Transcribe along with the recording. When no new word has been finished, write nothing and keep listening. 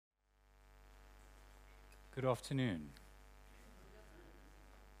Good afternoon.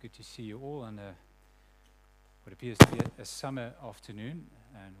 Good to see you all on what appears to be a summer afternoon,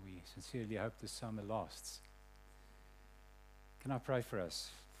 and we sincerely hope the summer lasts. Can I pray for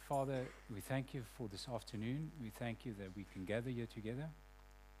us? Father, we thank you for this afternoon. We thank you that we can gather here together.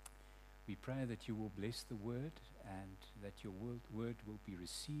 We pray that you will bless the word and that your word will be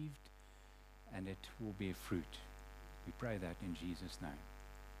received and it will bear fruit. We pray that in Jesus' name.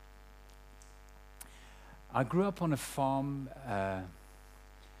 I grew up on a farm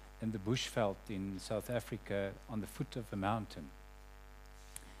in the bushveld in South Africa on the foot of a mountain.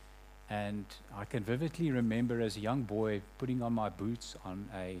 And I can vividly remember as a young boy putting on my boots on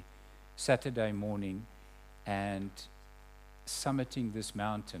a Saturday morning and summiting this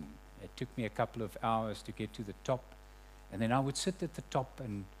mountain. It took me a couple of hours to get to the top, and then I would sit at the top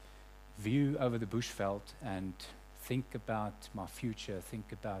and view over the bushveld and think about my future,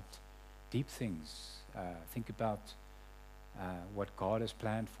 think about deep things, think about what God has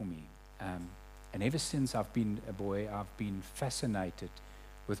planned for me. And ever since I've been a boy, I've been fascinated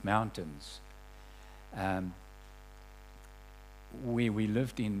with mountains. Where we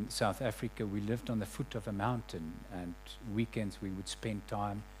lived in South Africa, we lived on the foot of a mountain, and weekends we would spend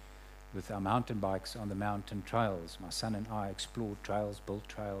time with our mountain bikes on the mountain trails. My son and I explored trails, built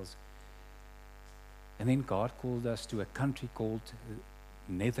trails. And then God called us to a country called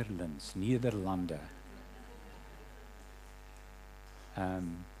Netherlands, Nederlande.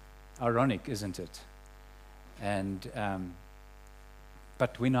 Ironic, isn't it? And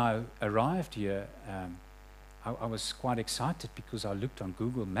but when I arrived here, I was quite excited because I looked on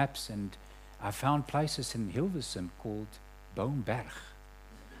Google Maps and I found places in Hilversum called Boomberg.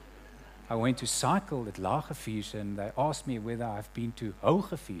 I went to cycle at Lagevuursche and they asked me whether I've been to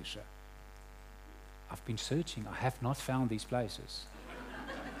Hogevuursche. I've been searching. I have not found these places.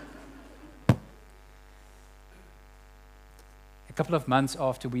 A couple of months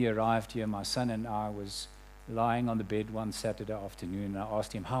after we arrived here, my son and I was lying on the bed one Saturday afternoon, and I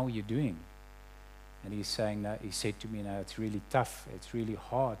asked him, "How are you doing?" And he's saying, "No," he said to me, "No, it's really tough. It's really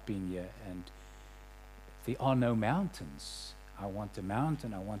hard being here, and there are no mountains. I want a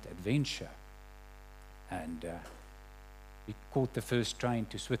mountain. I want adventure." And we caught the first train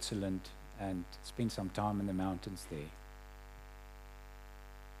to Switzerland and spent some time in the mountains there.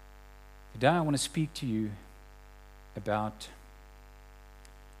 Today I want to speak to you about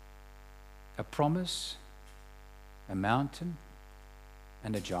a promise, a mountain,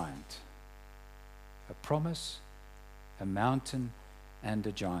 and a giant. A promise, a mountain, and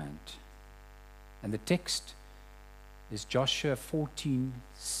a giant. And the text is Joshua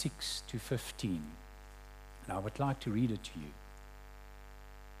 14:6-15. And I would like to read it to you.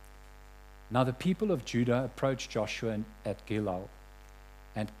 Now the people of Judah approached Joshua at Gilgal,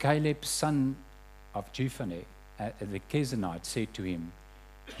 and Caleb, son of Jephunneh, the Coetzee, said to him,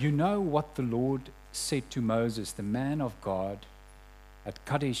 "You know what the Lord said to Moses, the man of God, at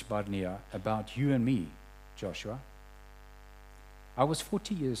Kadesh Barnea, about you and me, Joshua. I was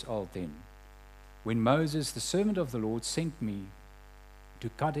 40 years old then, when Moses, the servant of the Lord, sent me to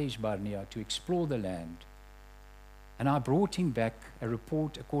Kadesh Barnea to explore the land, and I brought him back a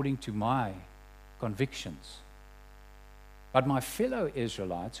report according to my convictions. But my fellow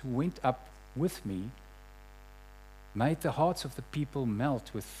Israelites who went up with me made the hearts of the people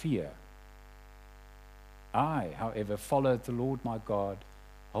melt with fear. I, however, followed the Lord my God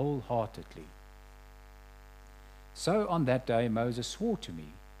wholeheartedly. So on that day Moses swore to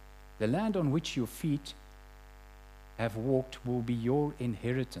me, the land on which your feet have walked will be your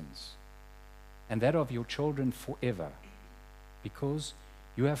inheritance, and that of your children forever, because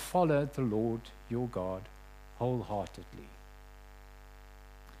you have followed the Lord your God wholeheartedly.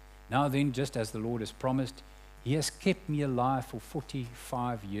 Now then, just as the Lord has promised, he has kept me alive for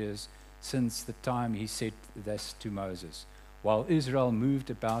 45 years since the time he said this to Moses, while Israel moved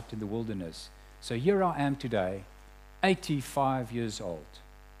about in the wilderness. So here I am today, 85 years old.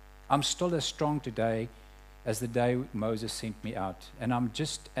 I'm still as strong today as the day Moses sent me out, and I'm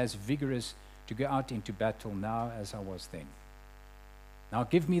just as vigorous to go out into battle now as I was then. Now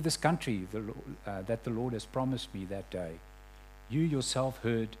give me this country that the Lord has promised me that day. You yourself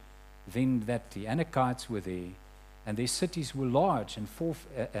heard then that the Anakites were there, and their cities were large and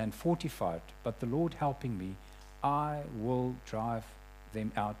fortified, but the Lord helping me, I will drive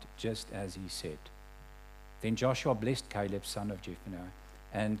them out just as he said." Then Joshua blessed Caleb, son of Jephunneh,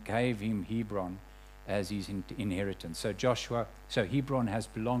 and gave him Hebron as his inheritance. So Hebron has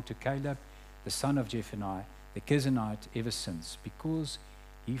belonged to Caleb, the son of Jephunneh, the Kenizzite, ever since, because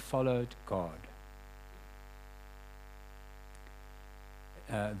he followed God.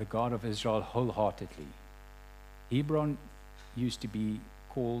 The God of Israel wholeheartedly. Hebron used to be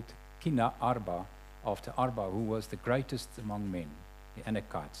called Kina Arba, after Arba, who was the greatest among men, the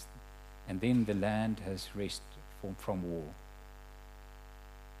Anakites. And then the land has rest from war.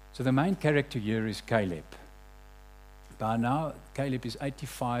 So the main character here is Caleb. By now, Caleb is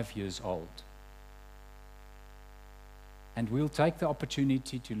 85 years old. And we'll take the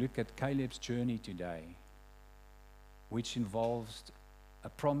opportunity to look at Caleb's journey today, which involves a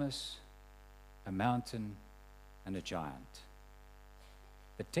promise, a mountain, and a giant.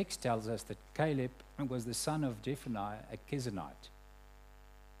 The text tells us that Caleb was the son of Jephunneh, a Kenizzite.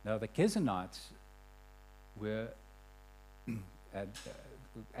 Now, the Kenizzites were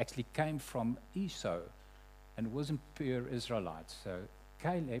actually came from Esau and wasn't pure Israelites. So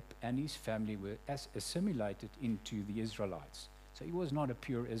Caleb and his family were assimilated into the Israelites. So he was not a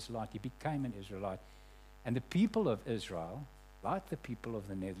pure Israelite. He became an Israelite. And the people of Israel, like the people of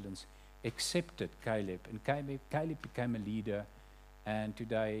the Netherlands, accepted Caleb. And Caleb became a leader. And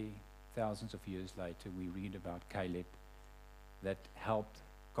today, thousands of years later, we read about Caleb that helped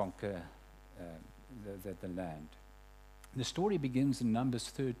conquer the land. The story begins in Numbers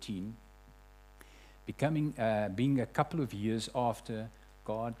 13, being a couple of years after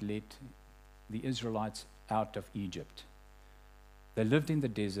God led the Israelites out of Egypt. They lived in the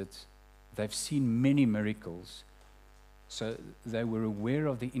desert. They've seen many miracles. So they were aware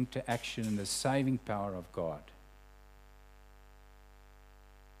of the interaction and the saving power of God.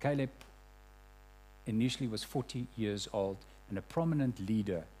 Caleb initially was 40 years old and a prominent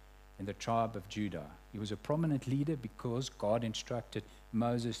leader in the tribe of Judah. He was a prominent leader because God instructed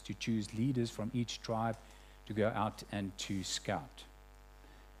Moses to choose leaders from each tribe to go out and to scout.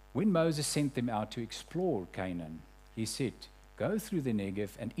 When Moses sent them out to explore Canaan, he said, "Go through the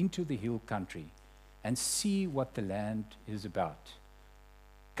Negev and into the hill country and see what the land is about.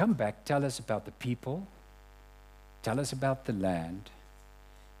 Come back, tell us about the people, tell us about the land,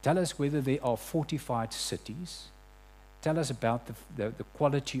 tell us whether there are fortified cities, tell us about the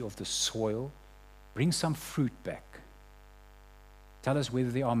quality of the soil, bring some fruit back. Tell us whether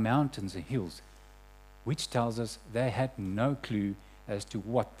there are mountains and hills," which tells us they had no clue as to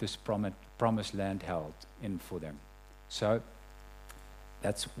what this promised land held in for them. So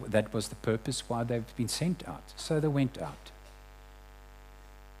that was the purpose why they've been sent out. So they went out.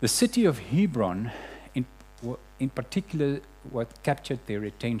 The city of Hebron, in particular, what captured their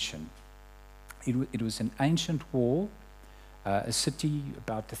attention. It was an ancient wall, a city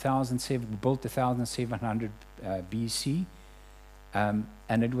about built 1,700 BC,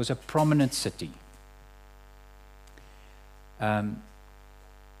 and it was a prominent city.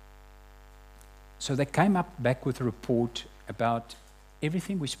 So they came back with a report about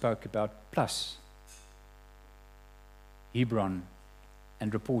everything we spoke about, plus Hebron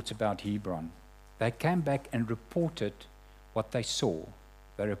and reports about Hebron. They came back and reported what they saw.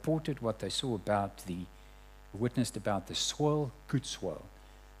 They reported what they saw witnessed about the soil, good soil.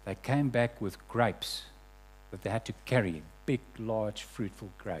 They came back with grapes that they had to carry, big, large, fruitful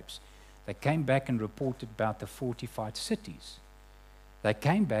grapes. They came back and reported about the fortified cities. They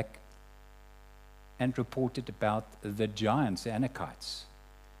came back and reported about the giants, the Anakites.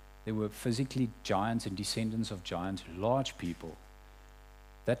 They were physically giants and descendants of giants, large people.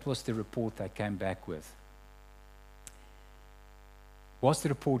 That was the report they came back with. Was the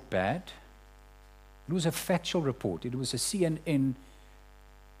report bad? It was a factual report. It was a CNN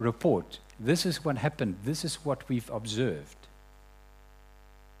report. This is what happened. This is what we've observed.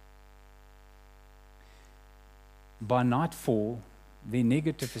 By nightfall, their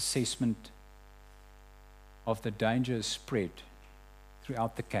negative assessment of the danger spread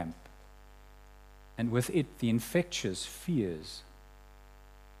throughout the camp. And with it, the infectious fears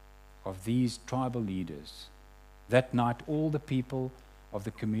of these tribal leaders. That night, all the people of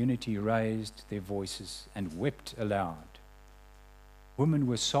the community raised their voices and wept aloud. Women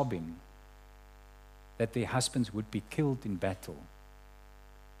were sobbing that their husbands would be killed in battle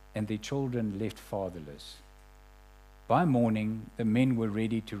and their children left fatherless. By morning, the men were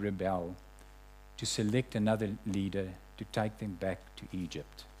ready to rebel, to select another leader to take them back to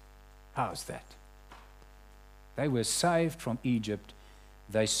Egypt. How's that? They were saved from Egypt.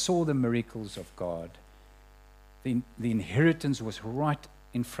 They saw the miracles of God. The inheritance was right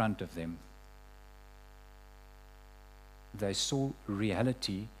in front of them. They saw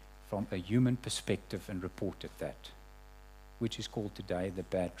reality from a human perspective and reported that, which is called today the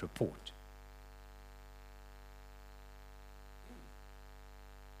bad report.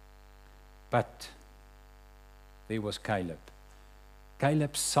 But there was Caleb.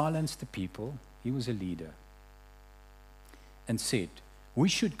 Caleb silenced the people. He was a leader. And said, "We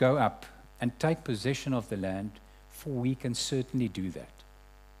should go up and take possession of the land, for we can certainly do that.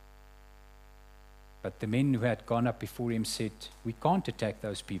 But the men who had gone up before him said, we can't attack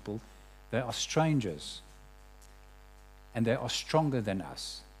those people. They are strangers, and they are stronger than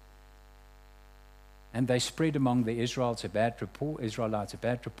us. And they spread among the Israelites a bad report,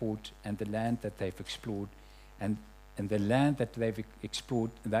 and the land that they've explored. And the land that they've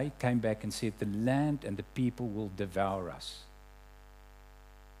explored, they came back and said, the land and the people will devour us.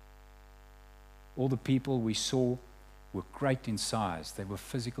 All the people we saw were great in size. They were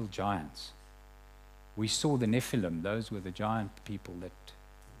physical giants. We saw the Nephilim. Those were the giant people that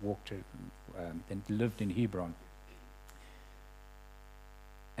walked and lived in Hebron.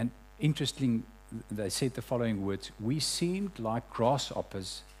 And interesting, they said the following words: we seemed like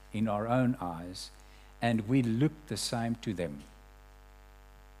grasshoppers in our own eyes, and we looked the same to them.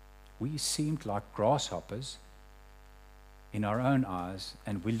 We seemed like grasshoppers in our own eyes,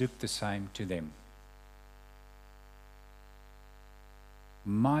 and we looked the same to them.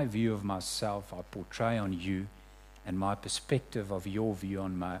 My view of myself I portray on you, and my perspective of your view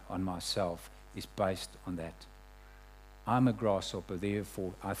on myself is based on that. I'm a grasshopper,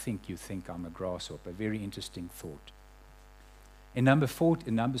 therefore I think you think I'm a grasshopper. Very interesting thought. In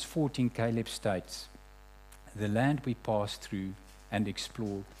Numbers 14, Caleb states, the land we pass through and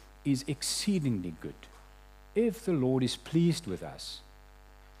explore is exceedingly good. If the Lord is pleased with us,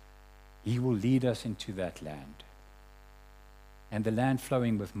 He will lead us into that land. And the land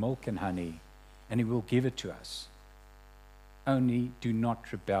flowing with milk and honey, and He will give it to us. Only do not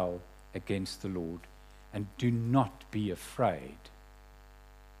rebel against the Lord, and do not be afraid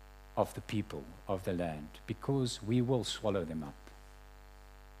of the people of the land, because we will swallow them up.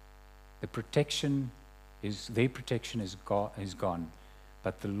 Their protection is gone,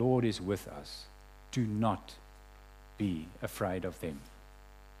 but the Lord is with us. Do not be afraid of them.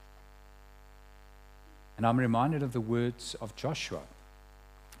 And I'm reminded of the words of Joshua.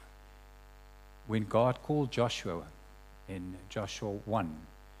 When God called Joshua in Joshua 1,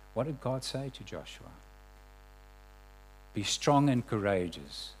 what did God say to Joshua? Be strong and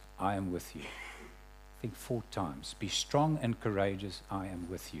courageous, I am with you. I think 4 times. Be strong and courageous, I am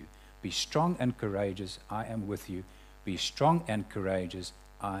with you. Be strong and courageous, I am with you. Be strong and courageous,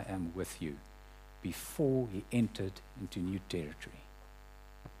 I am with you. Before he entered into new territory.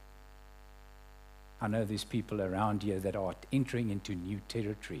 I know there's people around here that are entering into new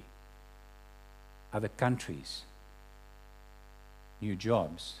territory. Other countries, new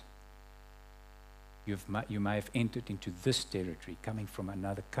jobs. You may have entered into this territory coming from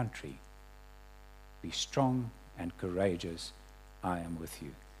another country. Be strong and courageous, I am with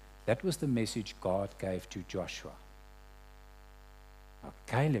you. That was the message God gave to Joshua. Now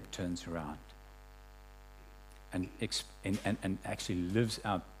Caleb turns around and actually lives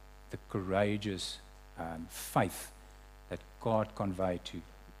out the courageous faith that God conveyed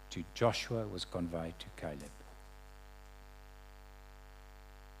to Joshua was conveyed to Caleb.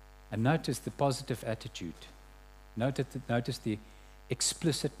 And notice the positive attitude. Notice the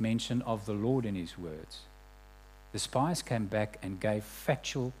explicit mention of the Lord in his words. The spies came back and gave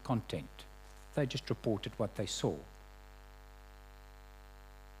factual content. They just reported what they saw.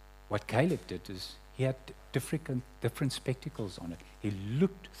 What Caleb did is he had different spectacles on it. He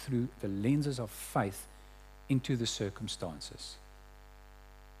looked through the lenses of faith into the circumstances.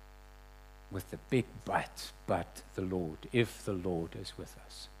 With the big but the Lord, if the Lord is with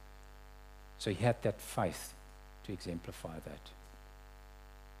us. So he had that faith to exemplify that.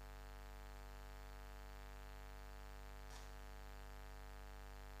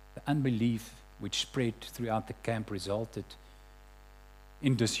 The unbelief which spread throughout the camp resulted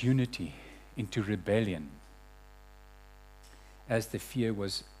in disunity, into rebellion, as the fear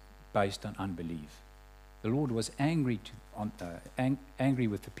was based on unbelief. The Lord was angry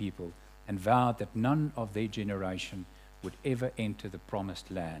with the people and vowed that none of their generation would ever enter the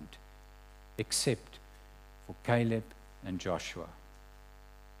promised land, except for Caleb and Joshua.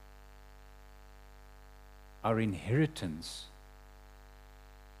 Our inheritance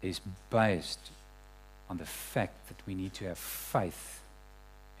is based on the fact that we need to have faith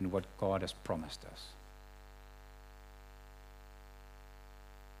in what God has promised us.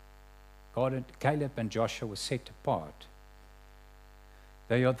 Caleb and Joshua were set apart.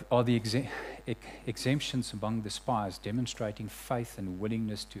 They are the exemptions among the spies, demonstrating faith and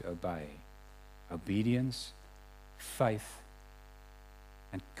willingness to obey. Obedience, faith,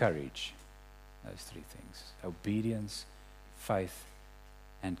 and courage. Those 3 things. Obedience, faith,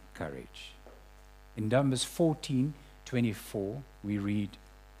 and courage. In Numbers 14:24, we read,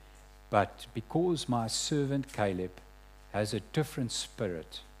 "But because my servant Caleb has a different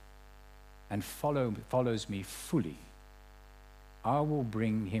spirit and follows me fully, I will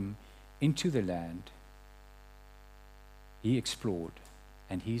bring him into the land he explored,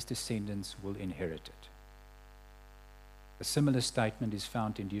 and his descendants will inherit it. A similar statement is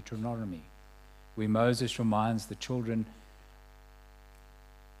found in Deuteronomy, where Moses reminds the children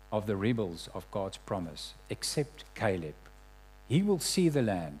of the rebels of God's promise, except Caleb. He will see the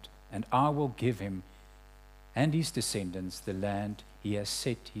land, and I will give him and his descendants the land he has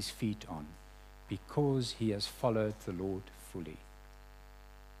set his feet on, because he has followed the Lord fully.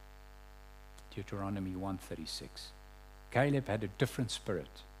 Deuteronomy 1:36. Caleb had a different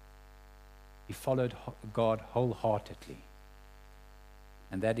spirit. He followed God wholeheartedly,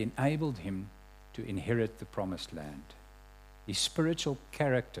 and that enabled him to inherit the promised land. His spiritual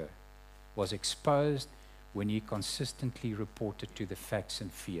character was exposed when he consistently reported to the facts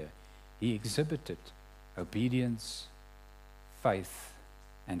and fear. He exhibited obedience, faith,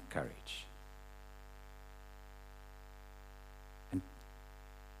 and courage. And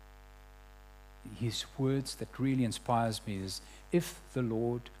his words that really inspires me is, if the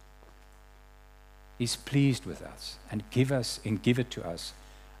Lord is pleased with us and give it to us,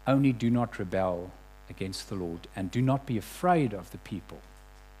 only do not rebel against the Lord, and do not be afraid of the people.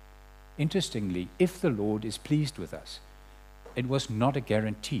 Interestingly, if the Lord is pleased with us, it was not a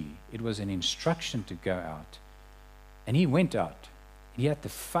guarantee. It was an instruction to go out. And he went out. He had the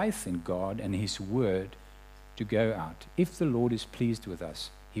faith in God and his word to go out. If the Lord is pleased with us,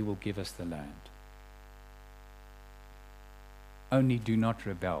 he will give us the land. Only do not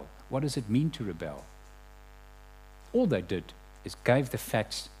rebel. What does it mean to rebel? All they did is gave the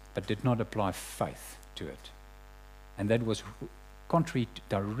facts but did not apply faith to it. And that was contrary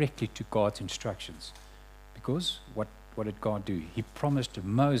directly to God's instructions. Because what did God do? He promised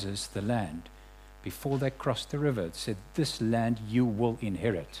Moses the land before they crossed the river. It said, this land you will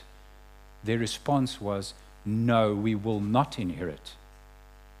inherit. Their response was, no, we will not inherit.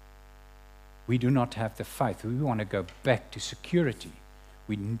 We do not have the faith. We want to go back to security.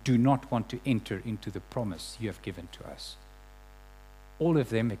 We do not want to enter into the promise you have given to us. All of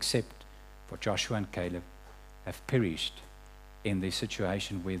them, except for Joshua and Caleb, have perished in the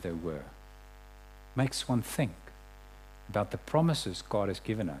situation where they were. Makes one think about the promises God has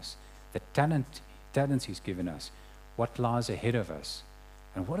given us, the talents he's given us, what lies ahead of us,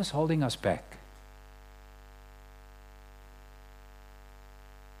 and what is holding us back.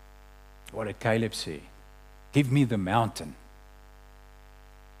 What did Caleb say? Give me the mountain.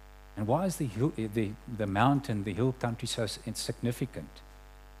 And why is the mountain, the hill country so insignificant?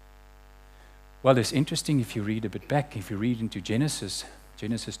 Well, it's interesting if you read a bit back, if you read into Genesis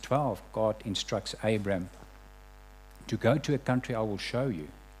 12, God instructs Abram to go to a country I will show you.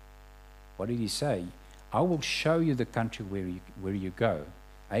 What did he say? I will show you the country where you go.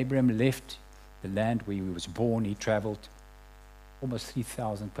 Abram left the land where he was born. He traveled almost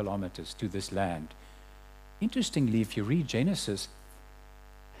 3,000 kilometers to this land. Interestingly, if you read Genesis,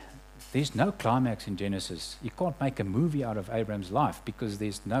 there's no climax in Genesis. You can't make a movie out of Abraham's life because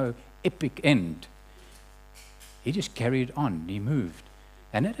there's no epic end. He just carried on. He moved.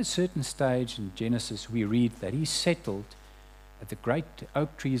 And at a certain stage in Genesis, we read that he settled at the great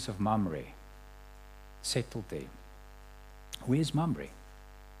oak trees of Mamre. Settled there. Where's Mamre?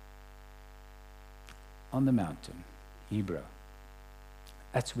 On the mountain, Hebrew.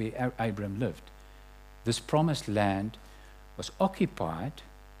 That's where Abram lived. This promised land was occupied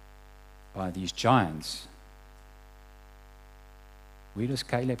by these giants. Where does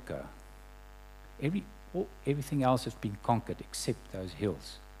Caleb go? Everything else has been conquered except those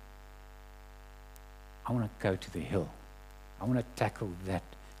hills. I want to go to the hill. I want to tackle that.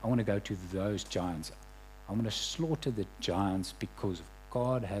 I want to go to those giants. I want to slaughter the giants because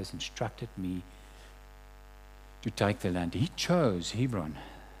God has instructed me to take the land. He chose Hebron.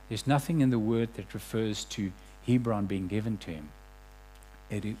 There's nothing in the word that refers to Hebron being given to him.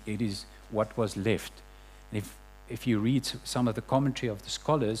 It is what was left. And if you read some of the commentary of the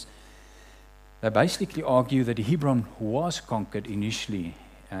scholars, they basically argue that Hebron was conquered initially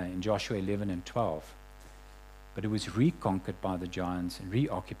in Joshua 11 and 12, but it was reconquered by the giants and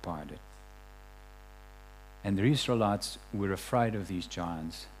reoccupied it. And the Israelites were afraid of these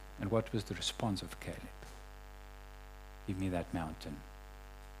giants. And what was the response of Caleb? Give me that mountain.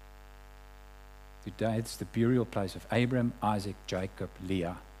 Today it's the burial place of Abraham, Isaac, Jacob,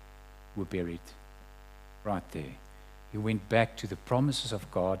 Leah were buried right there. He went back to the promises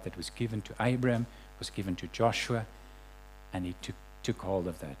of God that was given to Abraham, was given to Joshua, and he took hold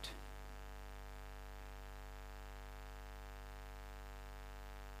of that.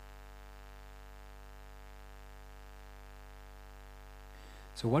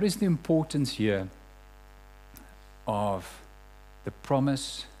 So what is the importance here of the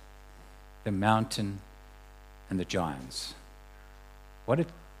promise, the mountain, and the giants? What did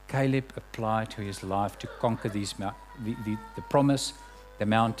Caleb apply to his life to conquer these the promise, the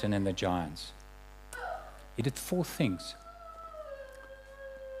mountain, and the giants? He did 4 things.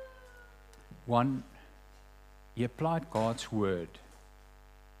 1, he applied God's word.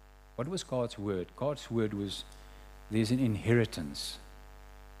 What was God's word? God's word was, there's an inheritance.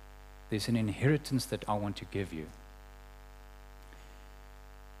 There's an inheritance that I want to give you.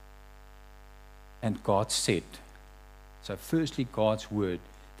 And God said. So firstly, God's word.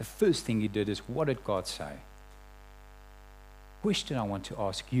 The first thing he did is, what did God say? Question I want to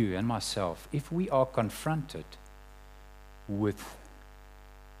ask you and myself: if we are confronted with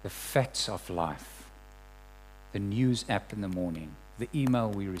the facts of life, the news app in the morning, the email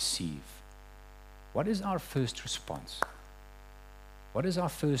we receive, what is our first response? What is our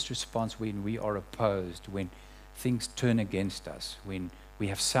first response when we are opposed, when things turn against us, when we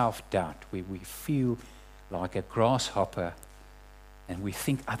have self-doubt, where we feel like a grasshopper and we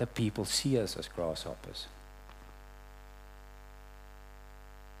think other people see us as grasshoppers?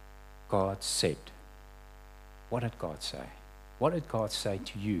 God said. What did God say? What did God say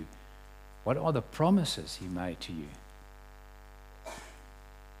to you? What are the promises he made to you?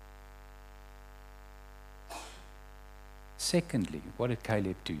 Secondly, what did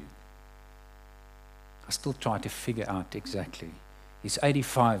Caleb do? I still try to figure out exactly. He's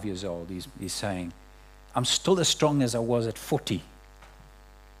 85 years old. He's saying, I'm still as strong as I was at 40.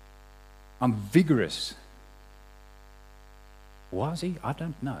 I'm vigorous. Was he? I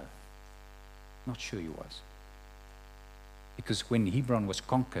don't know. Not sure he was. Because when Hebron was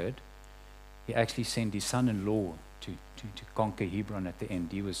conquered, he actually sent his son-in-law to conquer Hebron at the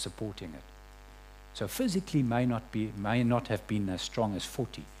end. He was supporting it. So physically may not have been as strong as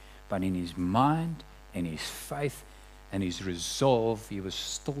 40, but in his mind and his faith and his resolve, he was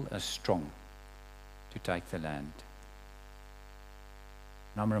still as strong to take the land.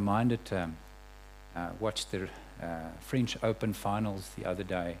 And I'm reminded, watched the French Open finals the other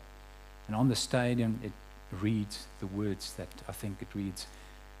day, and on the stadium it reads the words that I think it reads,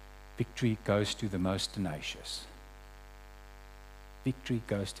 victory goes to the most tenacious. Victory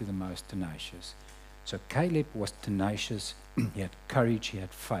goes to the most tenacious. So Caleb was tenacious, he had courage, he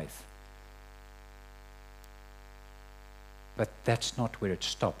had faith. But that's not where it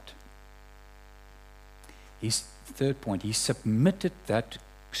stopped. His third point, he submitted that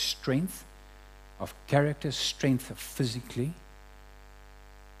strength of character, strength of physically,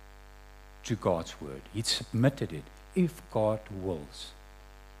 to God's word. He submitted it, if God wills.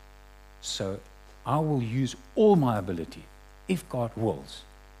 So I will use all my ability. If God wills,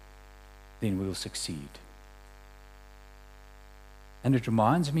 then we'll succeed. And it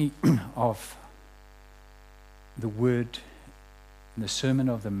reminds me of the word in the Sermon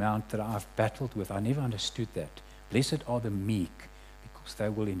of the Mount that I've battled with. I never understood that. Blessed are the meek, because they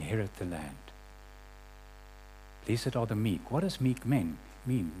will inherit the land. Blessed are the meek. What does meek mean?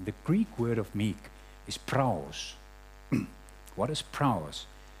 The Greek word of meek is praos. What is praos?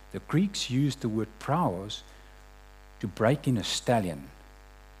 The Greeks used the word praos to break in a stallion.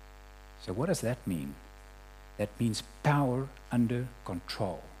 So what does that mean? That means power under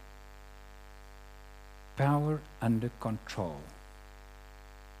control. Power under control.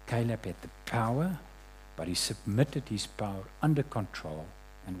 Caleb had the power, but he submitted his power under control.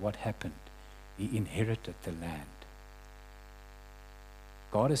 And what happened? He inherited the land.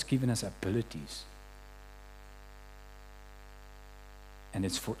 God has given us abilities. And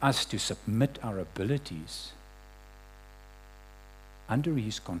it's for us to submit our abilities under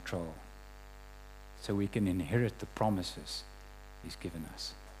his control, so we can inherit the promises he's given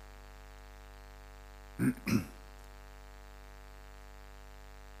us.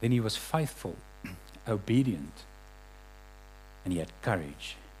 Then he was faithful, obedient, and he had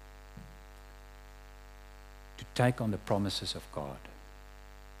courage to take on the promises of God.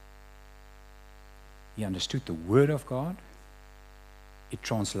 He understood the word of God. It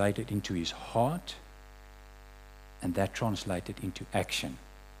translated into his heart, and that translated into action.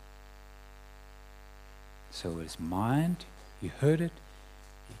 So his mind, he heard it,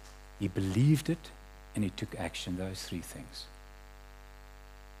 he believed it, and he took action, those 3 things.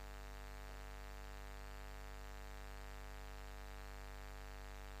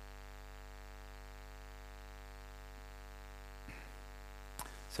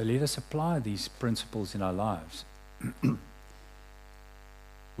 So let us apply these principles in our lives.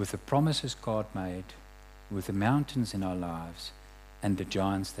 With the promises God made, with the mountains in our lives, and the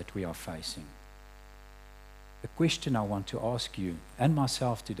giants that we are facing. the question I want to ask you and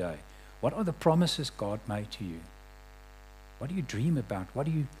myself today, what are the promises God made to you? What do you dream about? What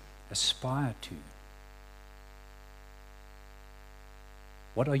do you aspire to?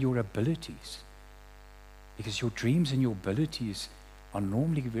 What are your abilities? Because your dreams and your abilities are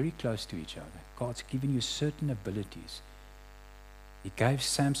normally very close to each other. God's given you certain abilities. He gave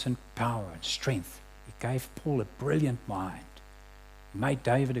Samson power and strength. He gave Paul a brilliant mind. He made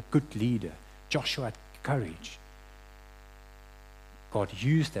David a good leader. Joshua had courage. God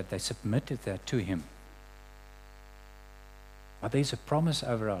used that. They submitted that to him. But there's a promise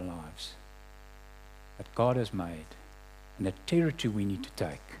over our lives that God has made, and a territory we need to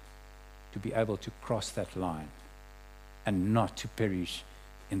take to be able to cross that line and not to perish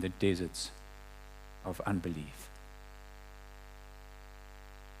in the deserts of unbelief.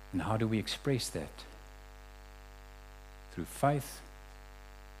 And how do we express that? Through faith,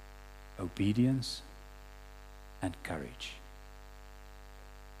 obedience, and courage.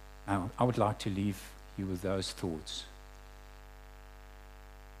 Now, I would like to leave you with those thoughts.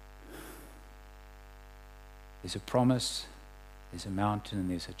 There's a promise, there's a mountain,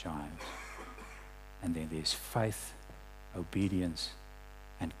 and there's a giant. And then there's faith, obedience,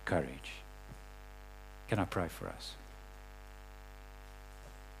 and courage. Can I pray for us?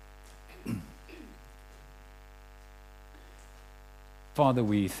 Father,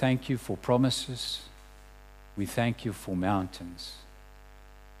 we thank you for promises. We thank you for mountains.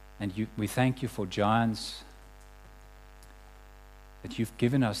 And we thank you for giants, that you've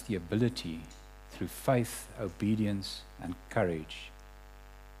given us the ability through faith, obedience, and courage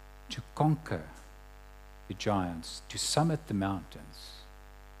to conquer the giants, to summit the mountains,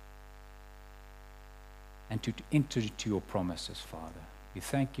 and to enter into your promises, Father. We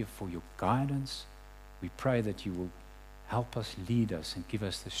thank you for your guidance. We pray that you will help us, lead us, and give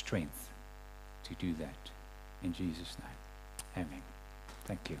us the strength to do that. In Jesus' name, amen.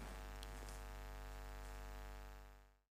 Thank you.